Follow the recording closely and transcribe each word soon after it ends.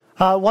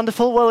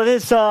Wonderful. Well,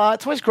 it's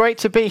always great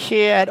to be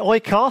here at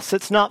Oikos.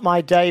 It's not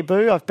my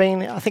debut. I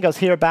think I was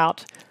here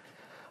about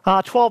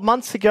 12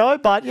 months ago,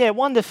 but yeah,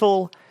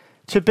 wonderful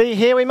to be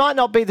here. We might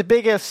not be the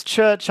biggest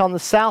church on the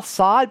south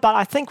side, but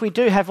I think we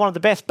do have one of the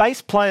best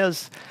bass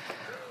players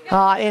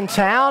in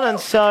town, and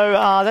so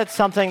that's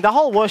something. The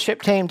whole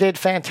worship team did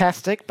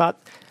fantastic, but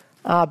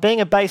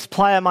being a bass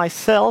player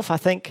myself, I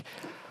think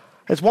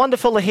it's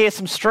wonderful to hear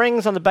some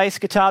strings on the bass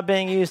guitar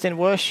being used in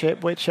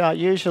worship, which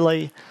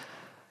usually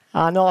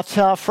are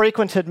not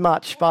frequented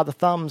much by the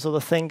thumbs or the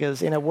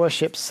fingers in a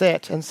worship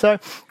set. And so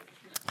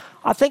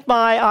I think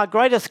my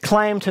greatest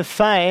claim to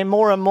fame,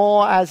 more and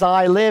more as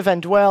I live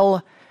and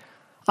dwell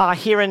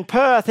here in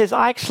Perth, is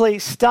I actually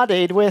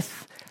studied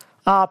with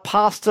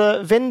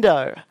Pastor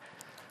Vindo.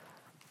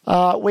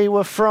 We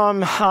were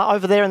from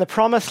over there in the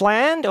Promised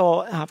Land,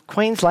 or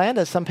Queensland,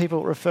 as some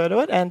people refer to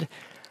it. And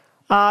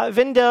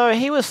Vindo,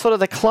 he was sort of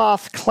the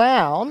class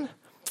clown.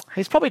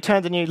 He's probably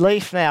turned a new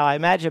leaf now, I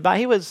imagine, but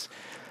he was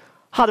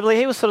hard to believe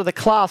he was sort of the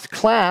class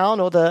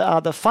clown or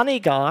the funny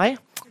guy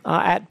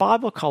at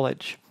Bible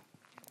college.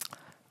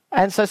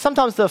 And so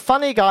sometimes the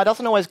funny guy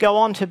doesn't always go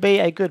on to be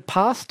a good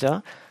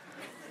pastor.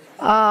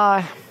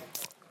 But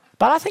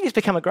I think he's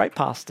become a great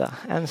pastor.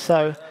 And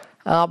so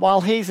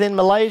while he's in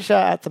Malaysia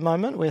at the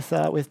moment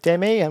with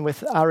Demi and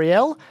with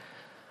Ariel,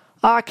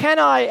 can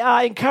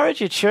I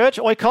encourage you, church,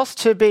 Oikos,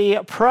 to be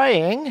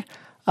praying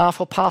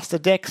for Pastor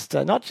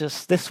Dexter, not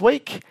just this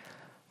week,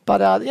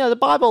 but the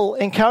Bible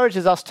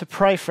encourages us to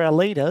pray for our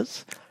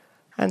leaders.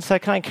 And so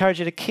can I encourage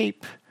you to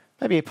keep,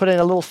 maybe you put in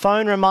a little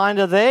phone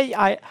reminder there.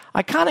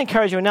 I can't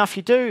encourage you enough.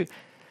 You do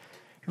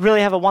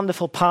really have a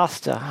wonderful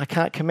pastor. I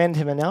can't commend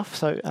him enough.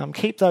 So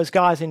keep those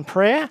guys in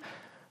prayer.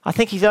 I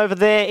think he's over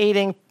there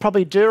eating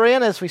probably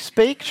durian as we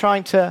speak,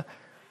 trying to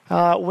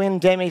win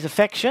Demi's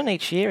affection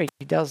each year.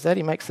 He does that.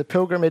 He makes the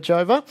pilgrimage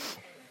over.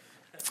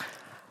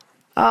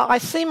 I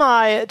see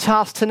my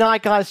task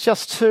tonight, guys,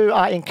 just to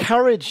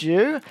encourage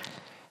you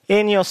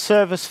in your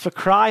service for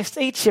Christ.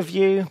 Each of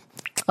you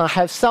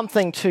have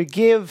something to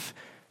give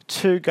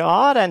to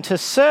God and to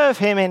serve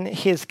him in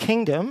his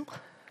kingdom,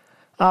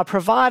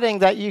 providing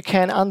that you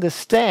can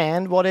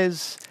understand what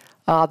is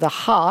the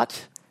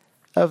heart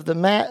of the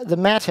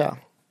matter.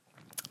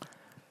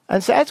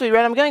 And so as we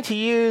read, I'm going to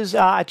use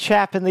a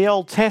chap in the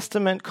Old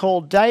Testament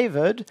called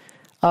David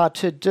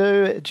to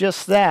do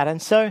just that.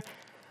 And so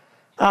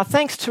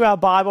thanks to our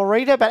Bible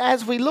reader, but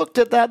as we looked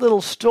at that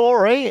little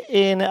story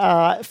in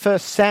 1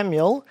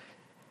 Samuel,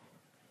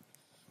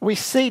 we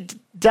see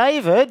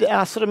David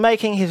sort of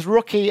making his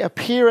rookie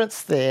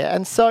appearance there.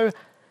 And so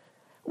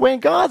when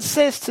God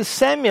says to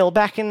Samuel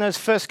back in those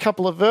first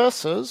couple of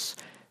verses,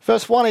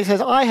 verse 1, he says,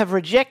 "I have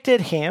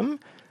rejected him,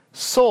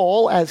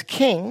 Saul, as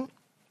king.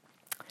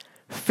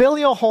 Fill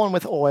your horn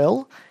with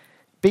oil.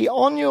 Be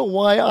on your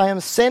way. I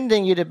am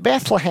sending you to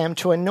Bethlehem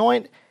to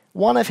anoint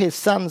one of his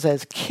sons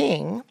as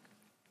king."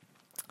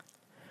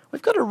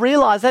 We've got to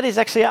realize that is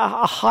actually a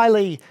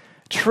highly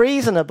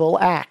treasonable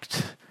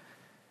act.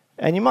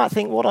 And you might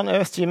think, what on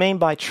earth do you mean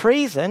by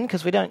treason?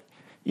 Because we don't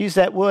use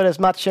that word as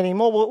much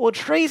anymore. Well,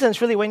 treason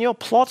is really when you're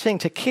plotting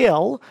to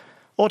kill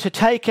or to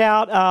take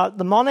out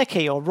the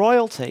monarchy or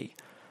royalty.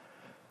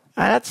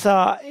 And that's,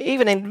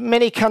 even in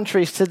many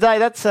countries today,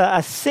 that's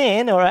a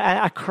sin or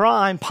a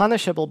crime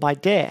punishable by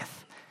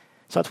death.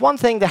 So it's one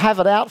thing to have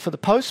it out for the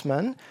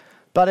postman,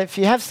 but if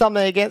you have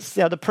something against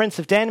the Prince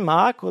of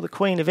Denmark or the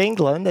Queen of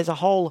England, there's a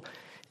whole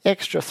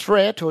extra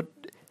threat or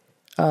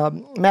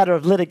matter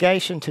of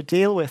litigation to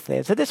deal with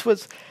there. So this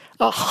was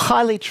a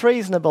highly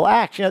treasonable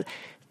act.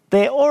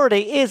 There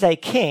already is a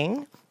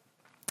king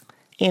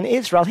in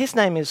Israel. His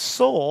name is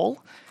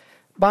Saul.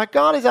 But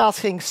God is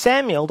asking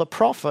Samuel, the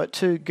prophet,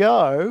 to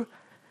go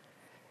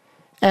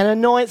and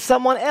anoint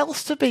someone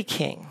else to be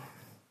king.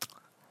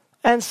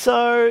 And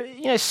so,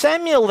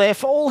 Samuel there,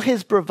 for all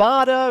his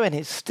bravado and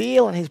his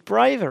steel and his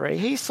bravery,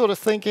 he's sort of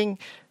thinking,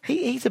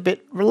 he's a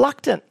bit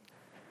reluctant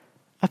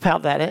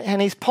about that.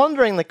 And he's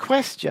pondering the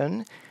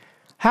question,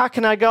 how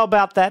can I go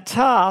about that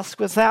task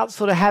without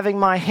sort of having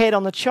my head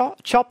on the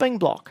chopping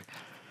block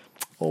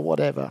or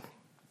whatever?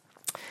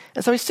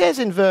 And so he says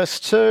in verse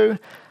 2,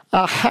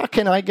 how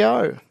can I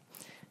go?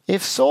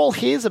 If Saul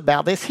hears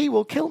about this, he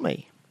will kill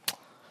me.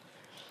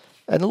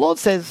 And the Lord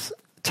says,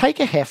 take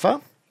a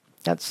heifer,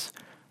 that's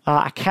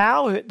a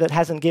cow that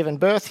hasn't given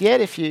birth yet,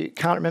 if you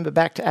can't remember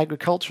back to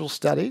agricultural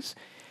studies.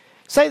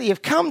 Say that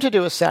you've come to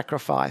do a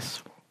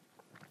sacrifice.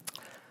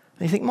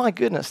 And you think, my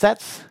goodness,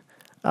 that's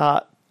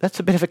a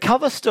bit of a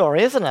cover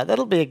story, isn't it?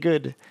 That'll be a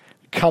good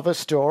cover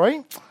story.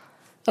 And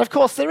of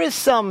course, there is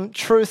some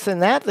truth in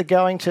that, the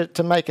going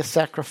to make a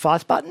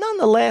sacrifice, but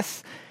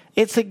nonetheless,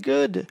 it's a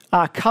good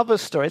cover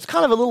story. It's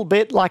kind of a little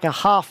bit like a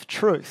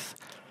half-truth.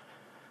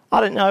 I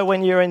don't know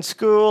when you were in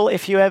school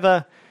if you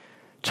ever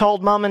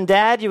told mum and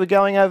dad you were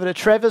going over to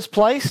Trevor's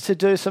place to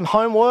do some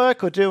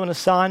homework or do an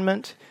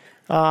assignment.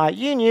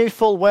 You knew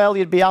full well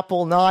you'd be up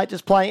all night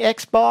just playing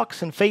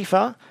Xbox and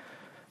FIFA.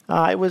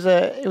 It was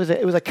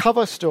a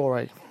cover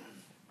story.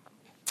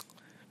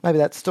 Maybe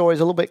that story is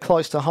a little bit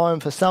close to home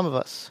for some of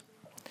us.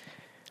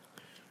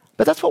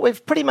 But that's what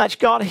we've pretty much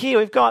got here.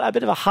 We've got a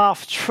bit of a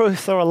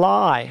half-truth or a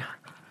lie.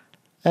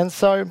 And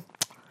so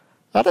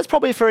that's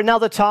probably for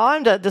another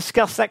time to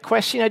discuss that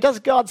question. Does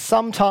God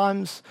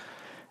sometimes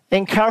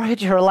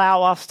encourage or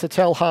allow us to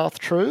tell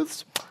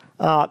half-truths?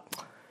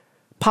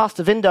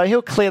 Pastor Vindo,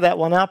 he'll clear that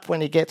one up when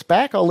he gets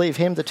back. I'll leave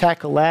him to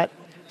tackle that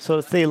sort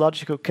of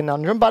theological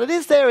conundrum. But it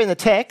is there in the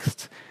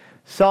text,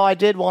 so I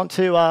did want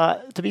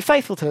to be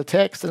faithful to the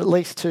text and at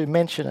least to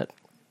mention it.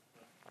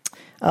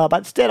 But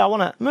instead, I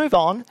want to move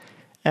on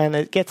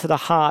and get to the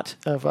heart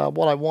of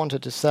what I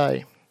wanted to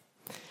say.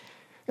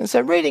 And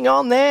so reading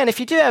on there, and if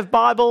you do have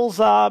Bibles,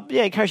 I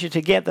encourage you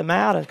to get them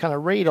out and kind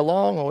of read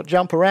along or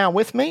jump around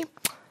with me.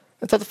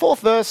 And so the 4th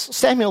verse,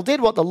 Samuel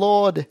did what the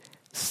Lord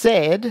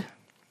said.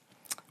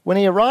 When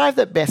he arrived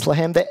at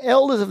Bethlehem, the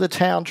elders of the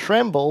town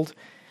trembled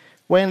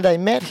when they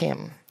met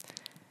him.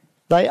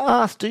 They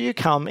asked, "Do you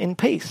come in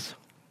peace?"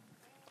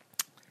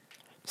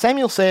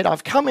 Samuel said,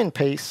 "I've come in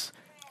peace.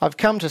 I've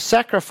come to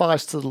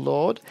sacrifice to the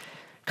Lord.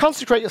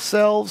 Consecrate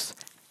yourselves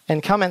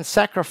and come and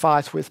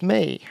sacrifice with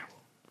me."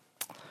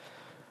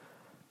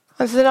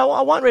 And so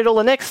I won't read all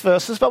the next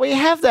verses, but we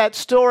have that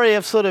story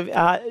of sort of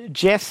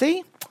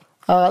Jesse,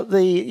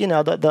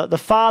 the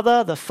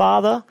father,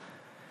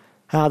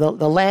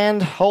 the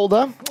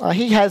landholder.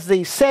 He has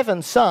these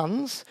 7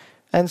 sons,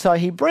 and so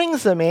he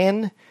brings them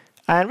in,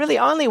 and really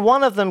only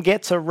one of them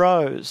gets a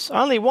rose.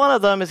 Only one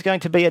of them is going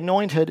to be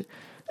anointed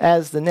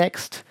as the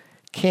next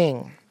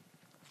king.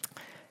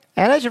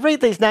 And as you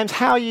read these names,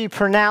 how you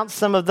pronounce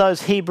some of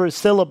those Hebrew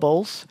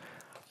syllables,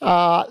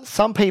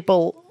 some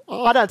people,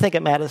 I don't think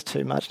it matters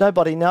too much.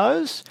 Nobody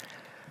knows.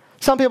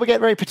 Some people get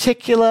very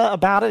particular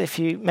about it if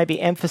you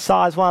maybe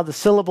emphasize one of the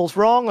syllables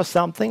wrong or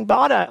something,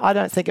 but I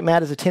don't think it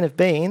matters a tin of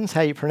beans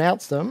how you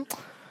pronounce them,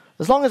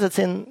 as long as it's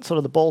in sort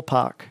of the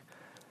ballpark.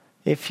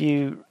 If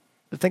you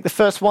think the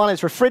first one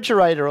is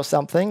refrigerator or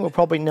something, we'll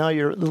probably know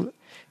you're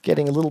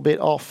getting a little bit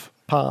off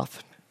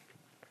path.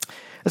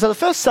 And so the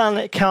first son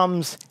that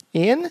comes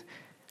in,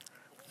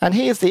 and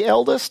he is the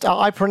eldest.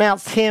 I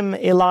pronounced him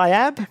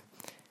Eliab.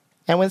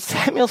 And when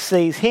Samuel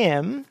sees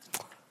him,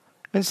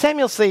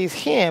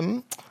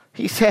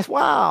 he says,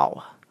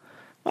 "Wow,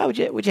 why would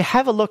you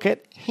have a look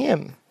at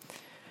him?"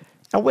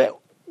 And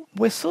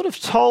we're sort of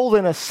told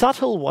in a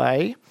subtle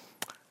way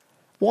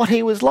what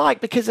he was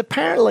like, because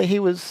apparently he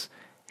was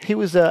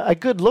a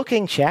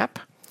good-looking chap.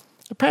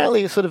 Apparently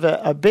he was sort of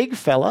a big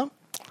fella,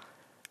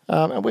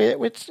 and we're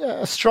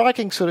a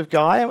striking sort of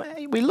guy.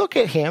 And we look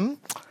at him,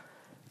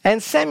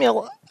 and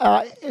Samuel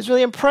is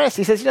really impressed.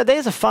 He says,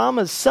 "There's a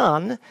farmer's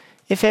son,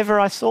 if ever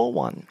I saw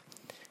one.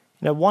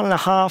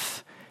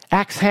 1.5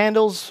 axe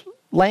handles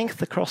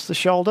length across the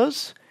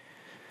shoulders.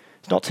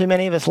 There's not too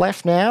many of us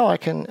left now, I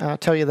can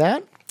tell you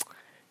that.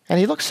 And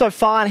he looks so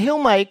fine, he'll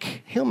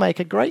make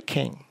a great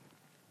king."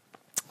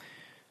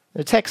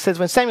 The text says,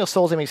 when Samuel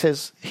saw him,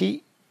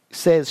 he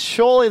says,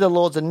 "Surely the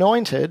Lord's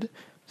anointed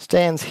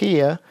stands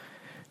here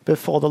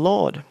before the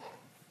Lord."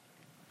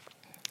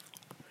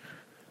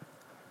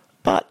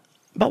 But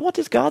what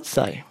does God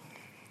say?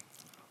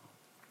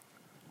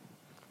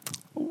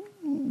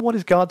 What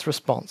is God's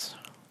response?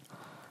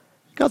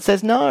 God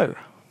says no.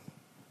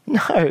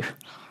 No.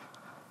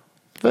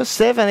 Verse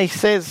 7, he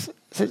says,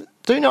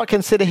 "Do not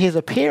consider his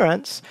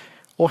appearance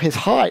or his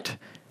height,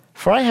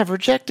 for I have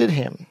rejected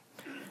him."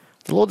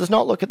 The Lord does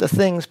not look at the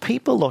things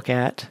people look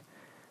at.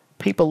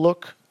 People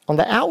look on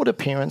the outward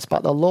appearance,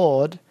 but the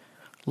Lord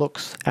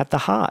looks at the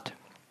heart.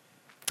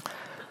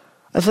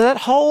 And so that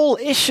whole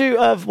issue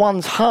of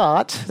one's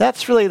heart,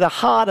 that's really the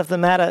heart of the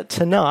matter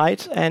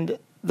tonight. And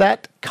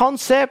that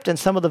concept and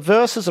some of the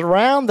verses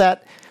around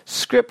that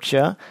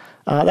scripture,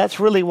 that's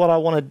really what I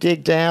want to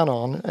dig down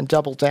on and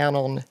double down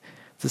on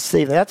this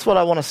evening. That's what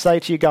I want to say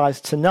to you guys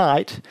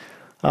tonight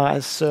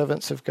as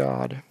servants of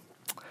God.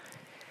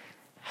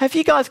 Have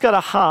you guys got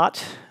a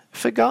heart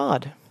for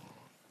God?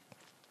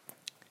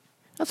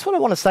 That's what I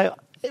want to say.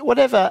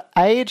 Whatever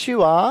age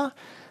you are,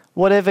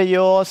 whatever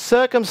your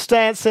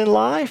circumstance in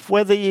life,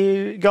 whether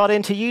you got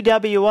into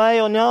UWA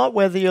or not,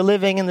 whether you're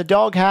living in the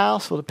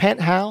doghouse or the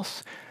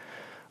penthouse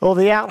or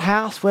the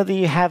outhouse, whether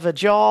you have a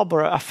job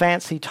or a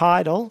fancy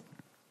title,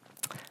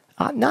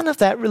 none of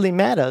that really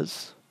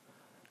matters.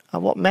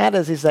 What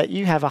matters is that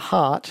you have a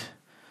heart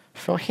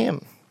for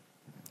him.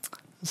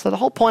 So the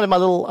whole point of my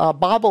little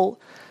Bible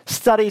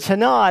study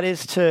tonight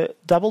is to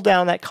double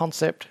down on that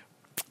concept.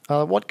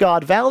 What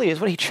God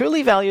values, what he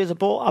truly values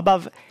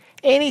above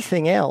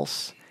anything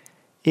else,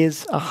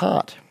 is a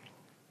heart.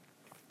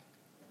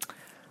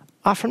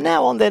 From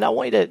now on then, I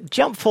want you to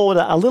jump forward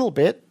a little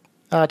bit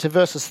to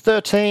verses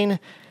 13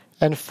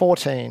 and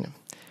 14. And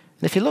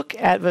if you look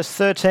at verse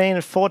 13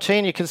 and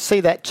 14, you can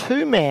see that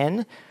 2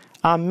 men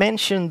are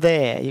mentioned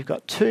there. You've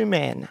got 2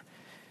 men.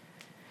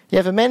 You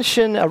have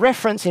a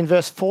reference in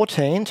verse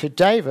 14 to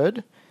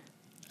David,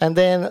 and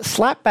then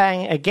slap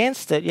bang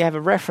against it, you have a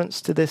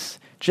reference to this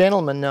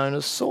gentleman known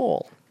as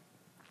Saul.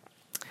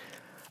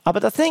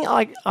 But the thing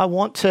I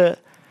want you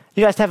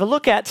guys to have a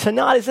look at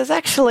tonight is there's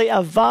actually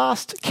a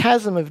vast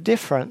chasm of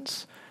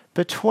difference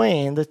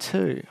between the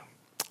two.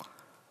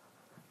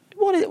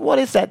 what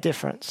is that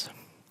difference?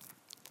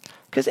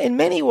 Because in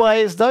many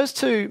ways, those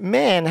two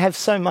men have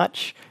so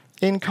much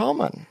in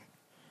common.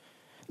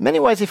 In many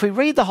ways, if we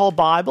read the whole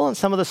Bible and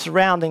some of the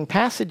surrounding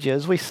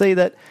passages, we see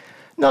that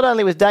not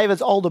only was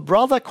David's older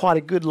brother quite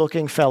a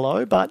good-looking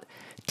fellow, but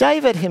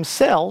David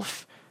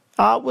himself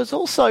was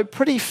also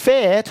pretty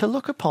fair to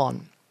look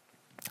upon.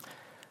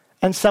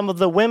 And some of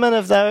the women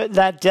of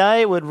that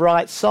day would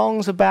write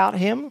songs about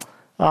him.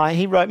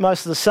 He wrote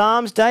most of the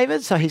Psalms,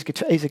 David, so he's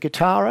a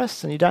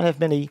guitarist, and you don't have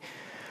many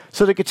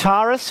sort of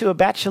guitarists who are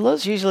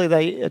bachelors. Usually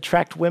they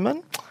attract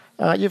women.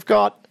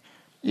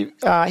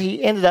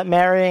 He ended up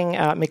marrying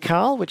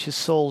Michal, which is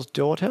Saul's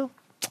daughter.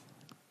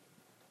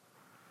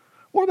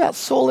 What about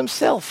Saul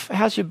himself?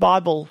 How's your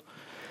Bible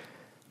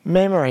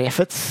memory? If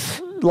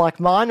it's like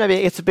mine, maybe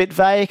it's a bit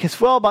vague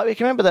as well, but we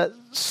can remember that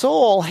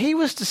Saul, he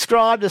was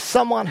described as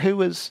someone who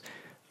was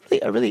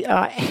really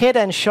head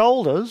and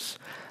shoulders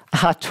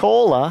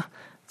taller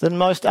than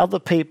most other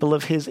people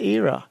of his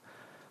era.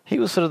 He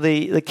was sort of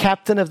the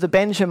captain of the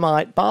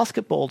Benjamite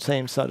basketball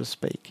team, so to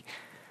speak.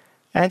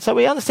 And so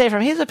we understand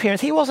from his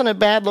appearance, he wasn't a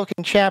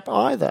bad-looking chap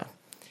either.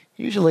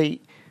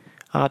 Usually,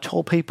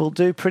 tall people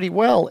do pretty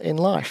well in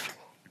life.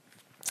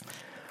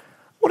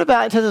 What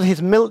about in terms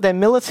of their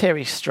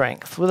military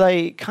strength? Were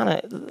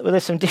there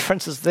some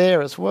differences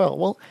there as well?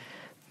 Well,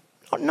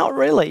 not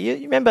really. You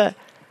remember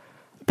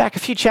back a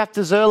few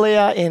chapters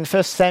earlier in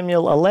 1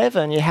 Samuel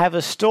 11, you have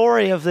a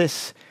story of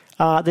this,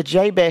 the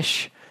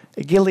Jabesh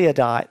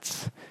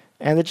Gileadites.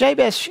 And the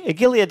Jabesh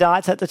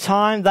Gileadites at the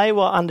time, they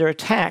were under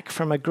attack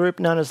from a group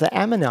known as the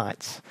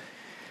Ammonites.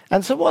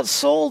 And so what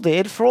Saul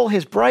did, for all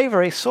his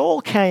bravery,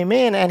 Saul came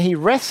in and he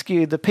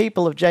rescued the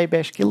people of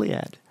Jabesh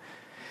Gilead.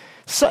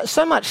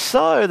 So much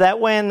so that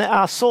when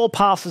Saul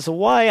passes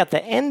away at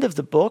the end of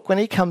the book, when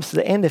he comes to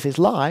the end of his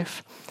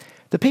life,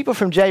 the people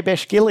from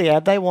Jabesh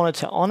Gilead, they wanted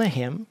to honour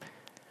him,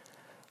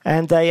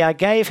 and they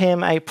gave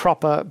him a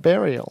proper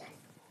burial.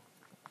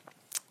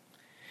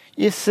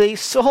 You see,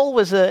 Saul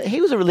was a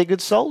really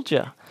good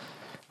soldier.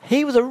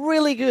 He was a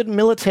really good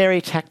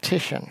military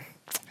tactician.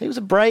 He was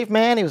a brave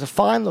man. He was a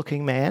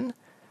fine-looking man.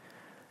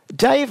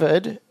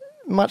 David,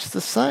 much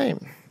the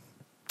same.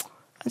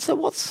 And so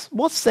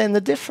what's then the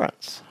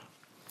difference?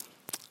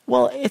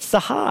 Well, it's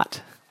the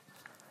heart.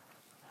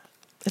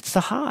 It's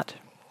the heart.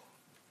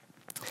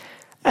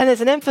 And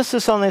there's an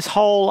emphasis on this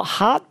whole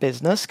heart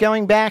business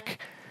going back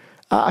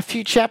a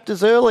few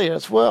chapters earlier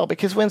as well,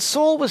 because when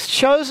Saul was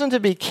chosen to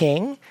be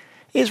king,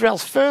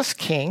 Israel's first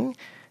king,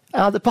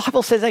 the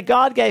Bible says that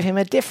God gave him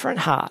a different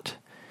heart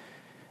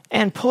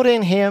and put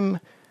in him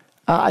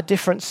a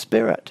different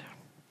spirit.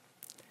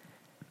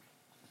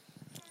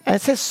 And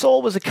it says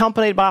Saul was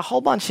accompanied by a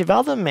whole bunch of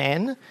other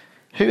men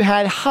who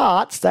had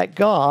hearts that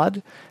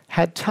God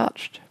had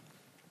touched.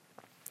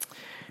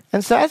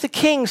 And so as a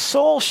king,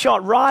 Saul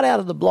shot right out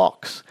of the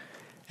blocks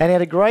and he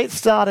had a great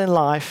start in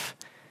life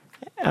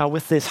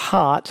with this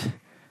heart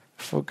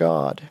for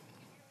God.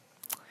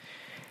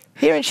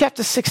 Here in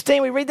chapter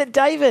 16, we read that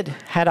David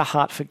had a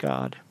heart for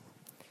God.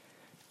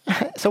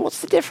 So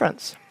what's the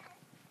difference?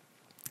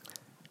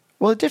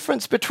 Well, the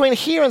difference between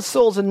here and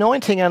Saul's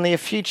anointing only a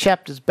few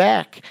chapters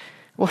back,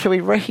 what do we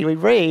read? We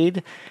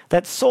read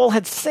that Saul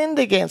had sinned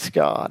against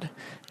God.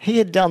 He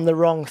had done the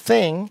wrong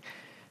thing,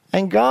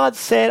 and God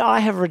said, I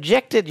have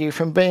rejected you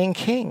from being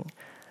king.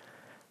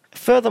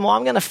 Furthermore,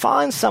 I'm going to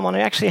find someone who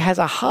actually has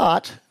a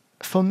heart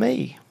for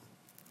me.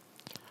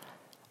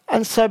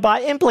 And so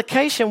by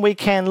implication, we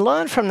can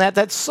learn from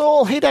that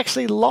Saul, he'd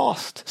actually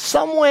lost.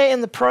 Somewhere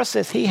in the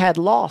process, he had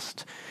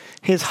lost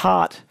his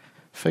heart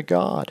for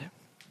God.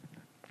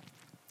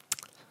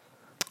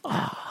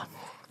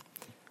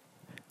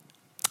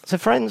 So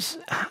friends,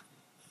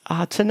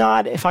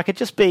 tonight, if I could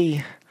just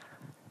be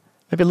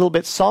maybe a little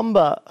bit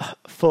somber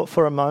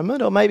for a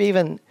moment, or maybe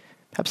even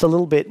perhaps a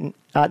little bit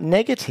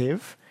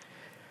negative,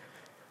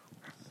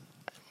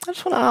 I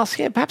just want to ask,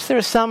 perhaps there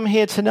are some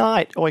here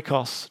tonight,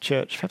 Oikos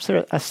Church, perhaps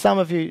there are some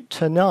of you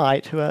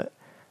tonight who are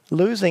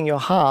losing your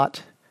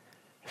heart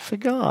for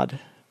God.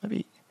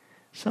 Maybe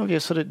some of you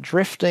are sort of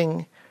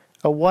drifting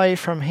away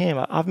from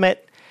him. I've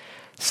met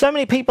so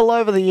many people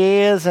over the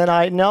years, and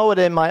I know it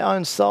in my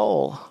own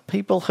soul,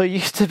 people who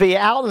used to be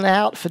out and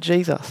out for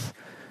Jesus,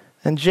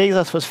 and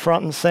Jesus was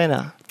front and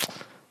center.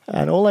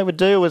 And all they would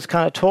do was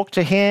kind of talk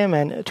to him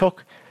and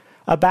talk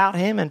about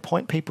him and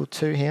point people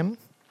to him.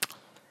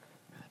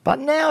 But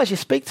now as you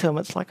speak to him,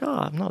 it's like,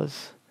 I'm not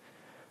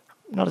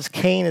as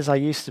keen as I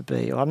used to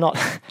be, or I'm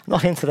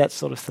not into that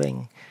sort of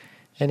thing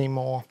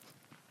anymore.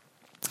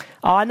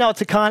 I know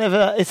it's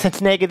it's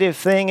a negative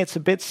thing, it's a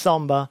bit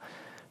somber,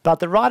 but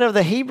the writer to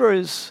the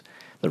Hebrews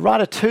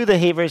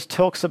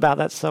talks about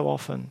that so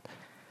often.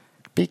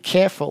 Be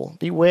careful,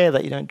 beware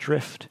that you don't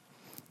drift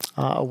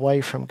away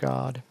from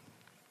God.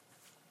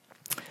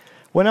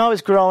 When I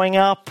was growing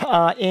up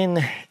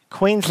in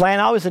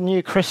Queensland, I was a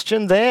new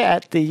Christian there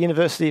at the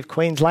University of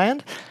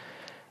Queensland,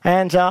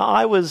 and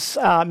I was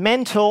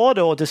mentored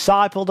or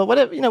discipled or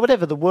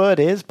whatever the word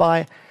is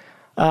by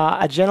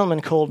a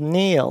gentleman called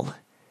Neil.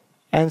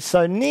 And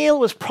so Neil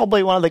was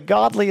probably one of the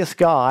godliest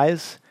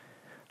guys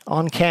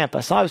on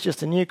campus. I was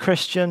just a new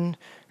Christian.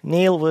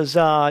 Neil was,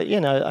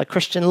 a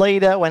Christian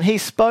leader. When he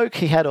spoke,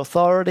 he had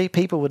authority.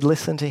 People would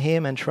listen to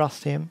him and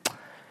trust him.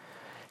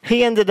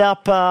 He ended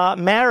up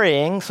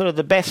marrying sort of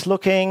the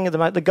best-looking,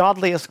 the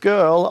godliest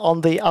girl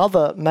on the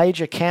other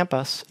major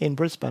campus in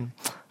Brisbane,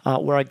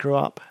 where I grew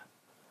up.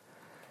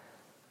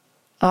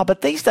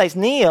 But these days,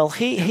 Neil,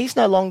 he's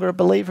no longer a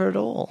believer at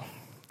all.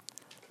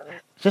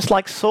 Just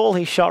like Saul,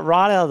 he shot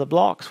right out of the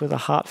blocks with a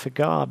heart for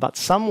God, but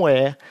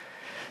somewhere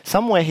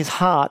his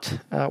heart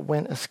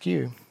went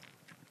askew.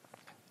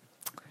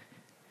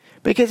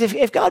 Because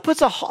if God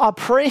puts a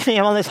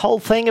premium on this whole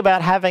thing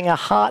about having a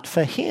heart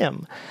for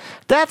him,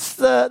 that's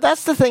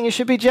the thing you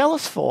should be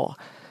jealous for.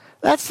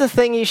 That's the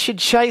thing you should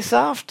chase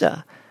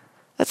after.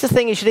 That's the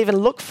thing you should even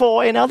look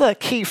for in other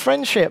key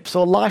friendships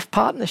or life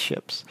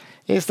partnerships,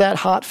 is that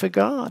heart for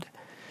God.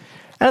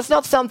 And it's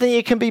not something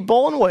you can be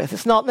born with.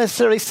 It's not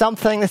necessarily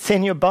something that's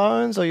in your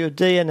bones or your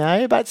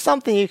DNA, but it's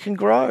something you can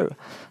grow,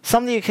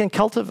 something you can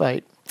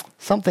cultivate,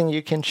 something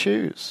you can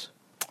choose,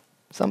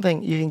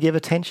 something you can give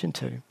attention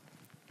to.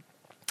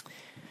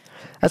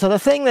 And so the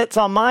thing that's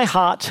on my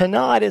heart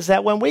tonight is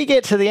that when we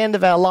get to the end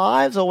of our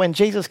lives or when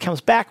Jesus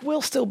comes back,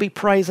 we'll still be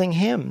praising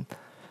him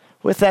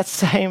with that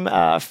same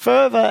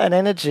fervour and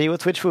energy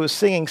with which we were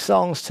singing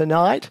songs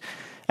tonight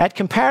at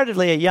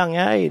comparatively a young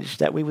age,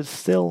 that we would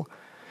still,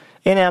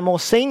 in our more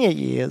senior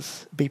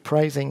years, be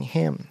praising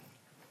him.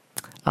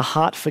 A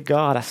heart for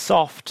God, a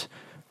soft,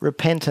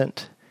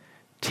 repentant,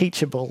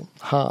 teachable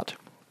heart.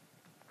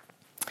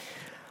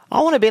 I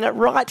want to be in it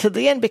right to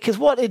the end, because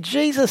what did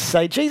Jesus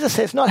say? Jesus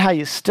says it's not how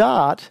you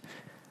start,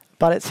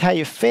 but it's how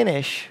you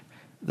finish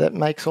that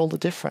makes all the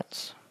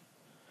difference.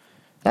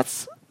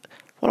 That's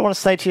what I want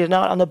to say to you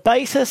tonight. On the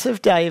basis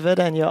of David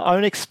and your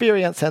own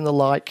experience and the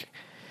like,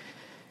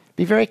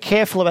 be very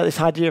careful about this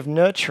idea of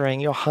nurturing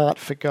your heart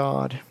for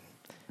God.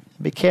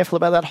 Be careful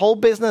about that whole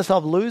business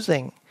of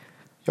losing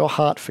your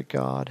heart for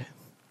God.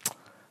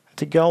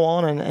 To go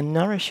on and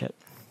nourish it.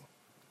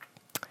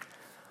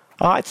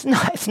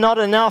 It's not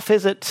enough,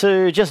 is it,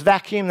 to just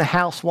vacuum the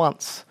house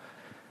once?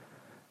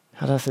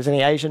 I don't know if there's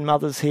any Asian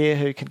mothers here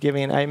who could give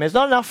me an amen. It's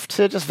not enough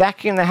to just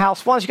vacuum the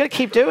house once. You've got to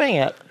keep doing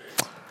it.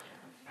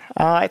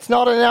 It's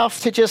not enough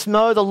to just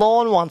mow the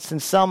lawn once in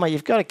summer.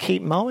 You've got to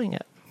keep mowing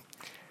it.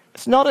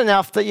 It's not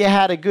enough that you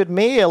had a good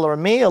meal or a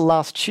meal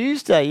last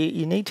Tuesday.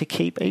 You need to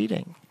keep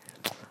eating.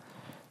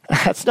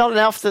 It's not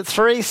enough that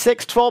 3,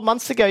 6, 12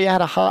 months ago you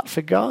had a heart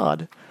for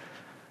God.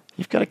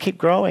 You've got to keep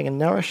growing and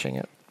nourishing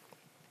it.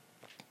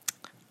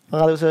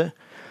 There was a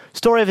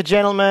story of a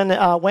gentleman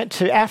went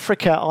to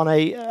Africa on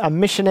a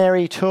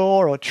missionary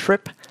tour or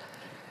trip,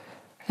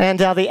 and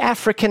the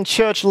African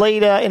church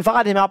leader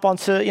invited him up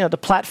onto the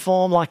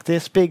platform like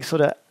this big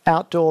sort of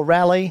outdoor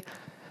rally,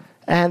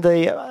 and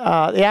the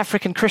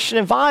African Christian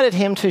invited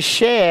him to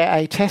share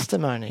a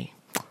testimony.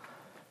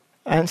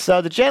 And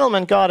so the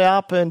gentleman got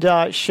up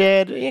and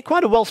shared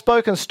quite a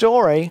well-spoken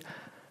story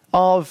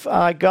of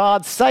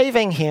God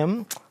saving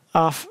him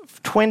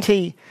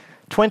 20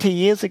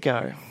 years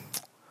ago.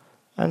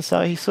 And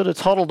so he sort of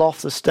toddled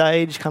off the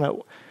stage, kind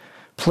of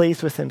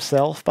pleased with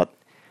himself. But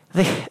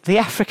the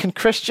African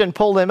Christian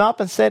pulled him up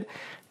and said,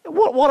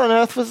 what on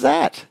earth was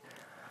that?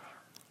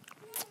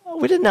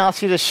 We didn't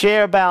ask you to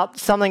share about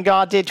something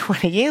God did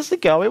 20 years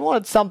ago. We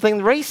wanted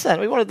something recent.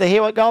 We wanted to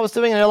hear what God was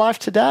doing in your life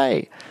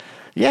today,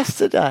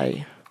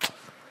 yesterday.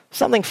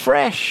 Something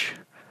fresh,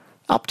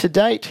 up to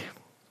date.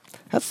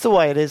 That's the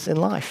way it is in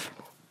life.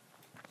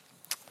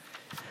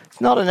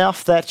 Not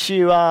enough that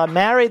you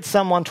married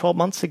someone 12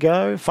 months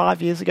ago,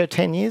 5 years ago,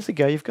 10 years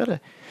ago. You've got to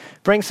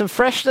bring some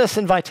freshness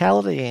and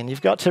vitality in.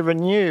 You've got to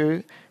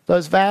renew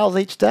those vows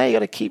each day. You've got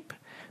to keep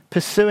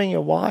pursuing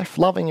your wife,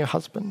 loving your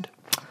husband.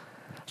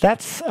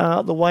 That's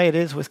the way it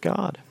is with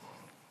God.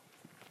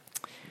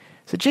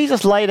 So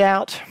Jesus laid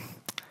out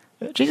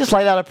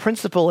a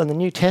principle in the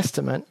New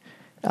Testament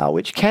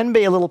which can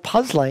be a little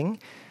puzzling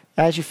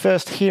as you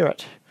first hear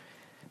it.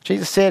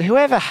 Jesus said,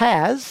 whoever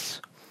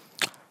has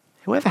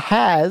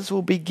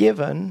will be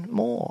given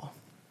more.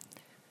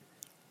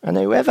 And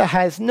whoever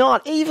has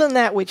not, even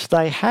that which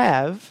they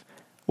have,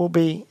 will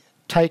be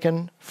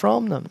taken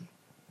from them.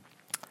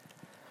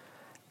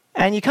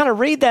 And you kind of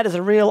read that as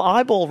a real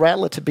eyeball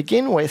rattler to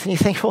begin with, and you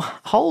think, well,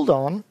 hold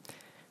on.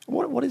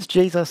 What is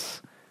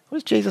Jesus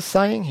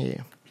saying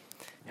here?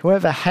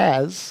 Whoever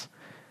has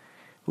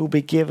will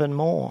be given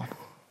more.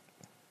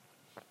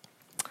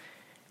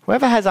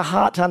 Whoever has a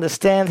heart to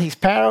understand these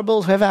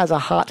parables, whoever has a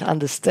heart to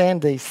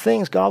understand these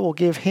things, God will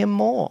give him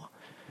more.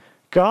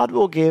 God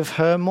will give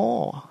her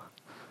more.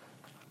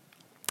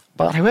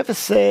 But whoever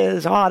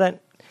says, I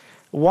don't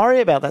worry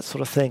about that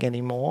sort of thing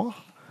anymore,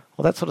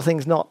 or that sort of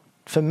thing's not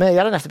for me,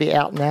 I don't have to be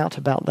out and out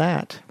about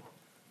that,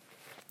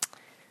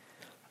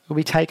 will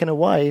be taken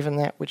away, even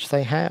that which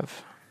they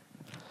have.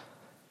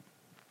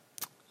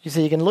 You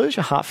see, you can lose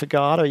your heart for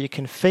God, or you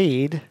can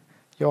feed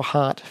your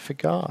heart for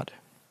God.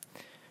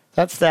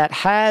 That's that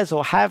has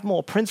or have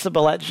more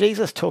principle that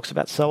Jesus talks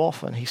about so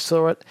often. He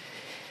saw it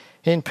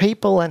in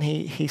people and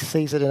he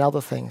sees it in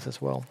other things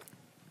as well.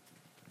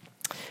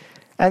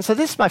 And so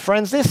this, my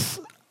friends, this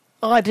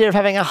idea of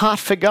having a heart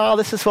for God,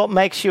 this is what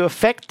makes you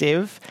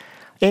effective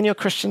in your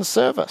Christian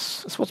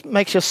service. It's what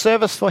makes your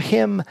service for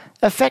him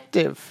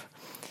effective.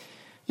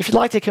 If you'd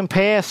like to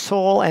compare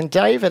Saul and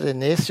David in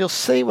this, you'll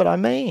see what I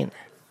mean.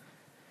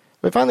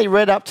 We've only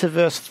read up to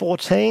verse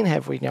 14,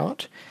 have we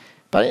not?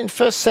 But in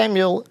 1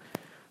 Samuel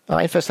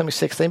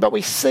 16, but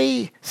we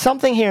see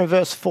something here in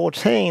verse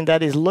 14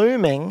 that is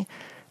looming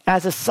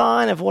as a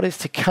sign of what is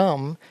to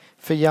come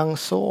for young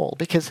Saul.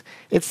 Because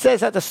it says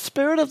that the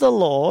Spirit of the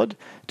Lord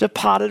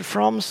departed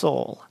from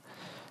Saul,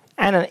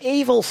 and an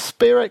evil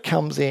spirit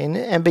comes in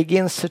and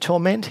begins to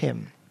torment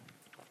him.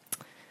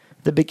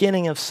 The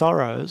beginning of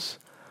sorrows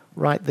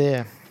right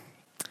there.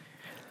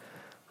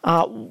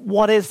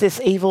 What is this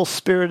evil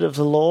spirit of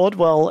the Lord?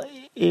 Well,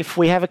 if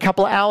we have a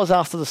couple of hours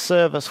after the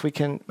service, we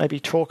can maybe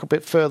talk a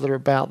bit further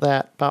about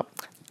that. But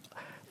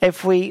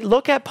if we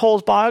look at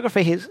Saul's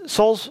biography,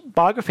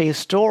 his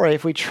story,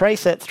 if we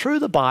trace it through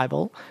the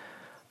Bible,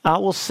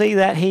 we'll see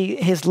that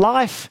his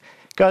life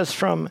goes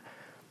from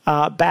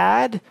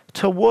bad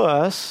to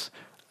worse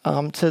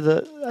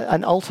to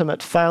an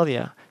ultimate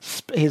failure.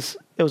 It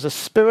was a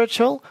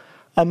spiritual,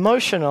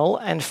 emotional,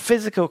 and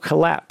physical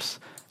collapse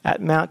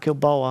at Mount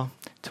Gilboa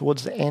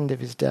towards the end of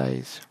his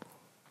days.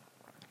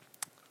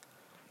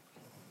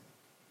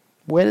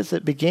 Where does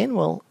it begin?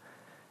 Well,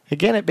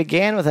 again, it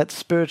began with that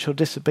spiritual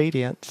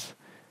disobedience,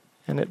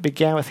 and it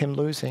began with him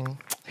losing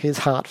his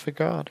heart for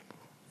God.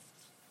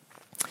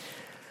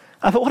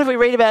 But what do we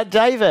read about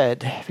David?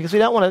 Because we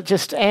don't want to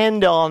just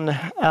end on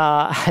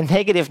a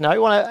negative note. We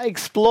want to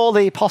explore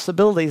the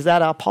possibilities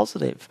that are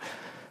positive.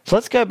 So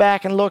let's go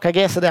back and look, I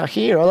guess, at our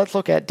hero. Let's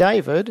look at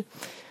David.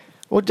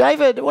 Well,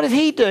 David, what did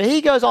he do?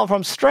 He goes on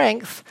from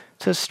strength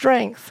to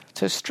strength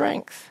to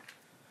strength.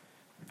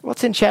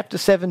 What's in chapter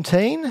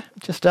 17?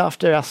 Just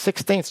after our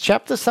 16th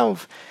chapter. Some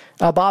of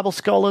our Bible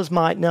scholars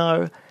might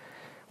know.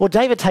 Well,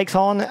 David takes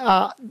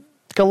on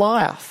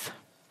Goliath.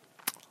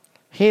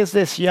 Here's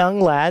this young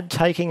lad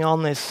taking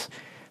on this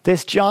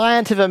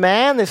giant of a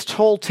man, this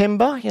tall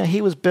timber. You know,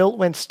 he was built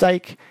when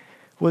steak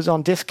was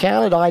on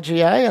discount at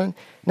IGA. And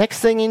next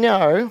thing you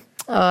know,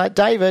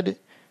 David,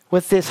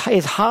 with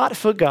his heart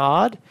for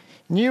God,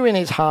 knew in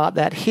his heart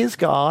that his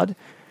God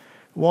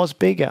was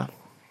bigger.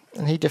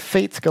 And he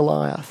defeats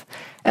Goliath.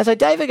 And so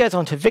David goes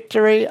on to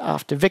victory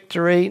after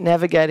victory,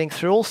 navigating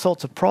through all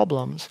sorts of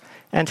problems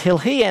until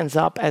he ends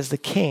up as the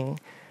king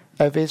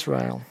of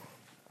Israel.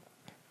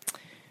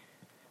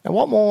 And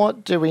what more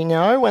do we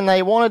know? When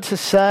they wanted to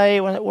say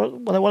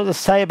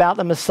about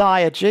the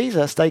Messiah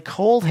Jesus, they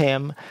called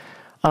him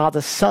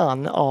the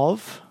son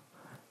of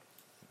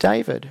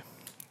David.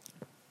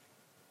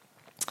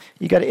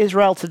 You go to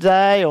Israel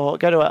today or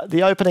go to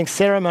the opening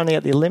ceremony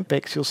at the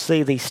Olympics, you'll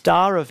see the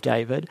Star of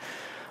David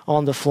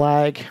on the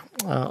flag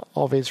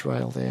of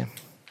Israel there.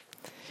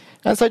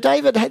 And so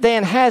David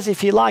then has,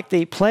 if you like,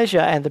 the pleasure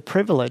and the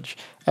privilege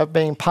of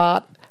being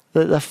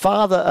the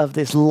father of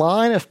this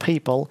line of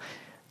people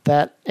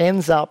that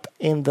ends up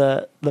in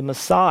the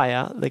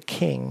Messiah, the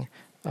King,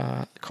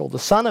 called the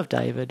Son of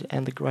David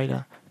and the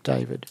greater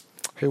David,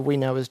 who we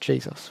know as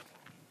Jesus.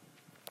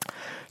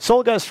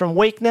 Saul goes from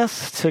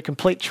weakness to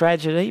complete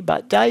tragedy,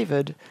 but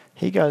David,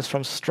 he goes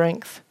from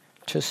strength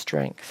to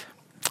strength.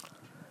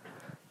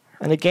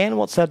 And again,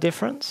 what's our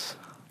difference?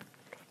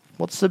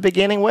 What's the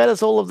beginning? Where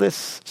does all of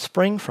this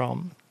spring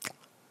from?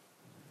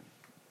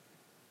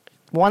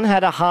 One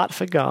had a heart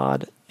for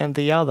God, and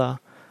the other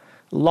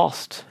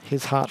lost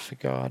his heart for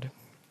God.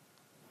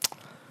 And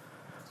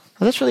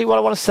that's really what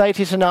I want to say to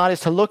you tonight,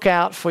 is to look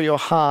out for your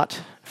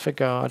heart for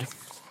God.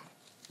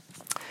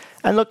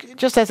 And look,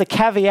 just as a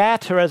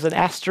caveat or as an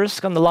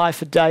asterisk on the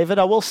life of David,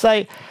 I will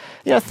say,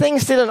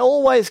 things didn't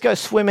always go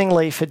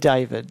swimmingly for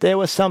David. There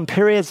were some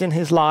periods in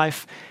his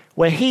life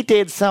where he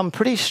did some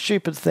pretty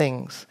stupid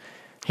things.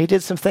 He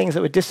did some things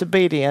that were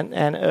disobedient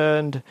and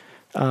earned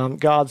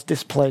God's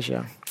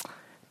displeasure.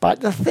 But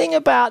the thing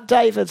about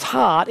David's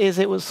heart is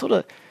it was sort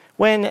of,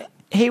 when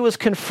he was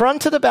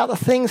confronted about the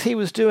things he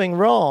was doing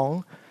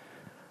wrong,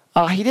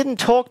 he didn't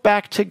talk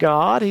back to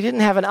God. He didn't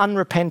have an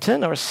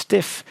unrepentant or a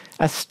stiff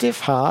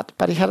heart,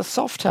 but he had a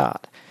soft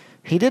heart.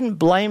 He didn't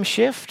blame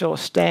shift or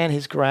stand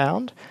his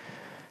ground.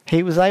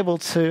 He was able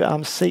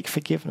to seek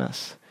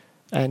forgiveness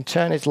and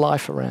turn his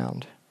life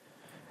around.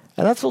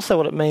 And that's also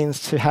what it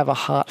means to have a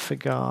heart for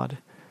God.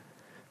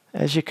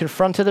 As you're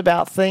confronted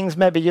about things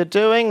maybe you're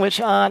doing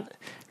which aren't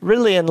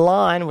really in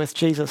line with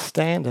Jesus'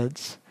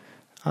 standards,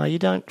 you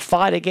don't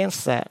fight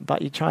against that,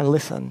 but you try and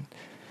listen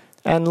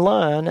and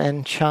learn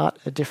and chart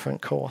a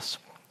different course.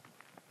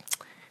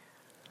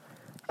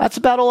 That's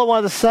about all I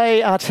wanted to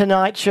say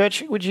tonight,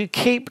 church. Would you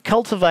keep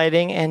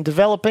cultivating and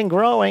developing,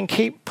 growing,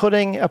 keep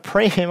putting a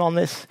premium on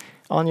this,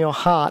 on your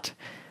heart,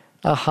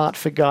 a heart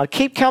for God.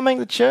 Keep coming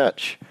to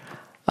church.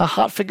 A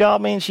heart for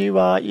God means you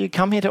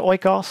come here to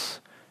Oikos,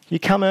 you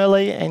come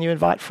early and you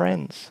invite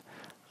friends.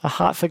 A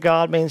heart for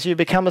God means you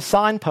become a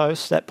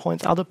signpost that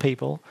points other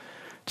people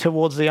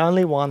towards the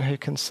only one who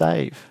can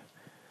save,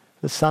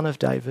 the Son of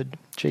David,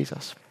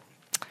 Jesus.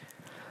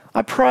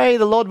 I pray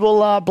the Lord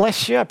will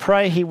bless you. I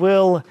pray he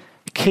will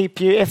keep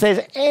you. If there's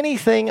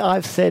anything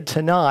I've said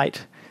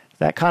tonight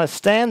that kind of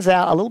stands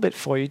out a little bit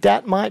for you,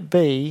 that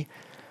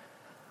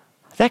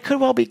could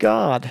well be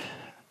God.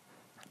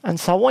 And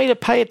so I want you to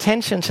pay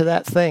attention to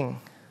that thing.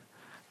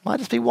 It might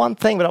just be one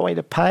thing, but I want you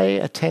to pay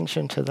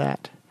attention to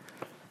that.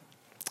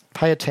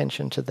 Pay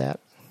attention to that.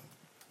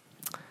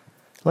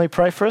 Let me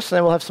pray for us, and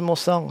then we'll have some more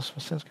songs.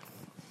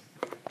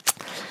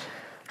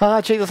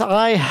 Jesus,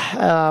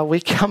 we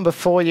come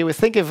before you. We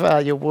think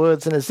of your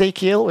words in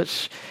Ezekiel,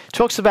 which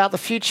talks about the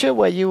future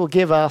where you will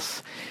give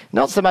us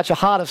not so much a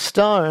heart of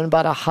stone,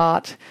 but a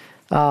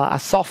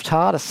soft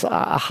heart,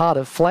 a heart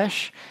of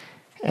flesh,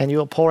 and you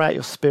will pour out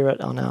your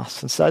Spirit on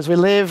us. And so as we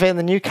live in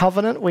the new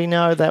covenant, we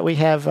know that we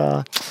have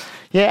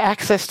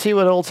access to you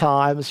at all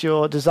times.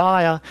 Your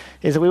desire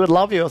is that we would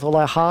love you with all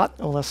our heart,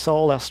 all our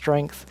soul, our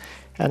strength,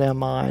 and our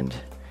mind.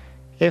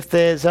 If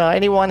there's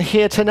anyone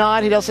here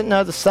tonight who doesn't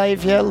know the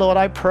Saviour, Lord,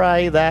 I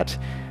pray that,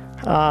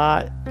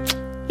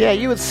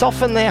 you would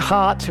soften their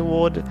heart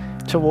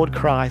toward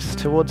Christ,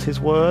 towards his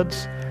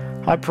words.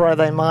 I pray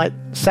they might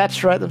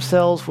saturate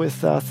themselves with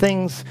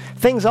things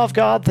of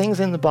God, things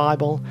in the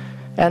Bible,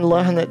 and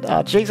learn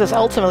that Jesus,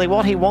 ultimately,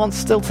 what he wants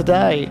still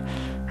today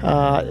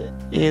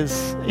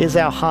is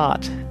our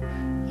heart,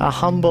 a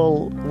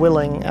humble,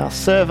 willing,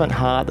 servant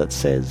heart that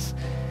says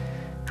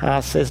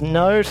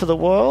no to the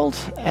world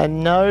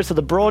and no to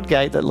the broad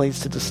gate that leads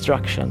to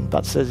destruction,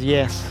 but says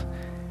yes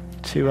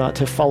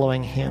to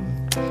following him,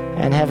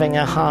 and having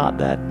a heart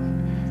that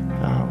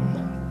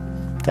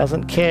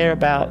doesn't care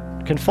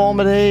about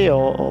conformity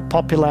or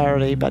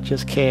popularity, but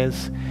just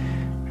cares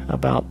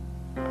about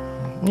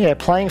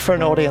playing for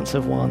an audience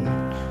of one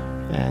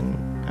and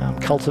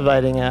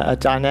cultivating a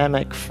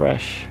dynamic,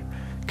 fresh,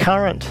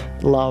 current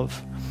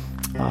love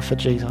for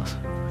Jesus.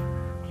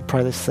 We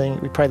pray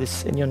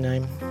this in your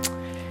name.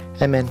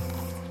 Amen.